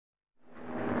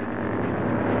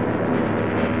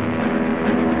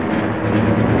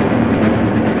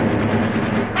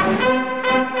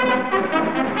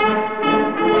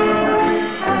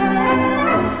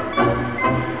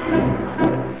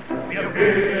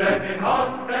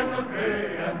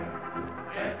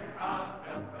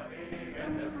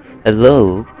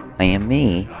Hello, I am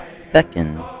me,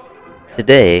 Beckon.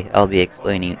 Today I'll be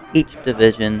explaining each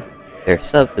division, their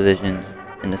subdivisions,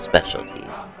 and the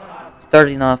specialties.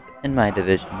 Starting off in my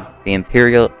division, the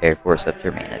Imperial Air Force of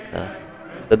Germanica.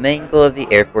 The main goal of the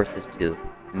Air Force is to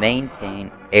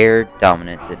maintain air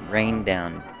dominance and rain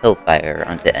down hellfire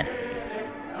onto enemies.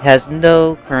 It has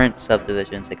no current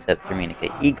subdivisions except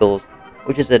Germanica Eagles,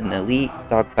 which is an elite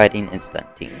dogfighting and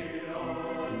stunt team.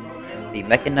 The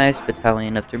Mechanized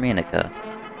Battalion of Germanica.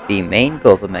 The main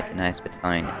goal of a mechanized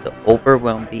battalion is to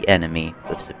overwhelm the enemy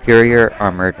with superior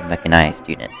armored and mechanized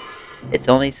units. Its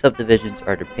only subdivisions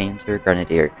are the Panzer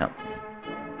Grenadier Company.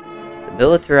 The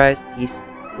militarized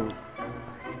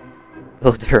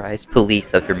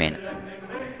police of Germanica.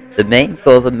 The main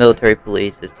goal of a military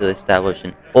police is to establish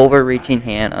an overreaching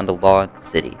hand on the law in the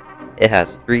city. It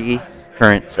has three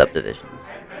current subdivisions: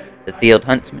 the Field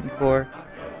Huntsman Corps,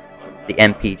 the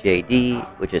MPJD,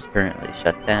 which is currently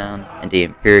shut down, and the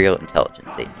Imperial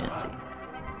Intelligence Agency.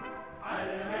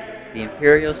 The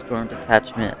Imperial Storm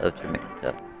Detachment of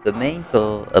Germanica. The main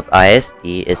goal of ISD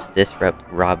is to disrupt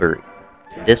robberies,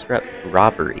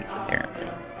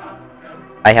 apparently.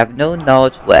 I have no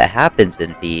knowledge of what happens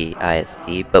in the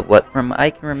ISD, but what from I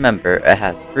can remember, it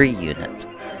has three units: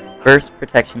 First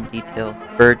Protection Detail,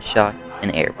 Bird Shock,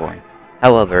 and Airborne.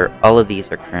 However, all of these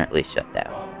are currently shut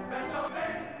down.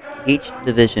 Each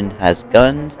division has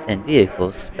guns and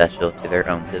vehicles special to their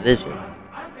own division.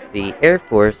 The Air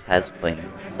Force has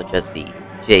planes such as the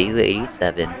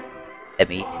Ju-87,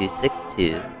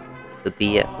 Me-262, the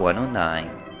Bf-109,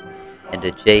 and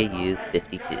the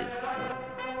Ju-52.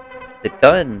 The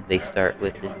gun they start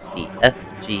with is the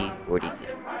FG-42.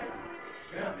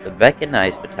 The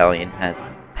Mechanized Battalion has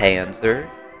Panzers,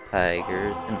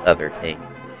 Tigers, and other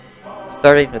tanks,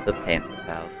 starting with the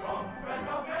Panzerfaust.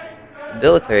 The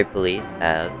military police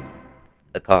has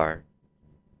a car,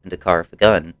 and a car with a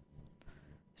gun,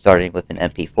 starting with an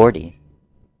MP40.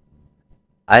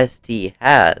 IST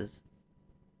has,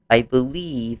 I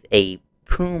believe, a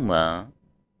Puma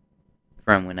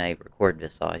from when I record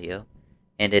this audio,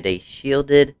 and a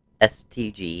shielded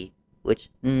STG, which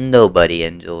nobody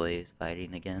enjoys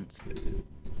fighting against.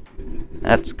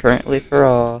 That's currently for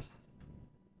all.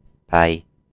 Bye.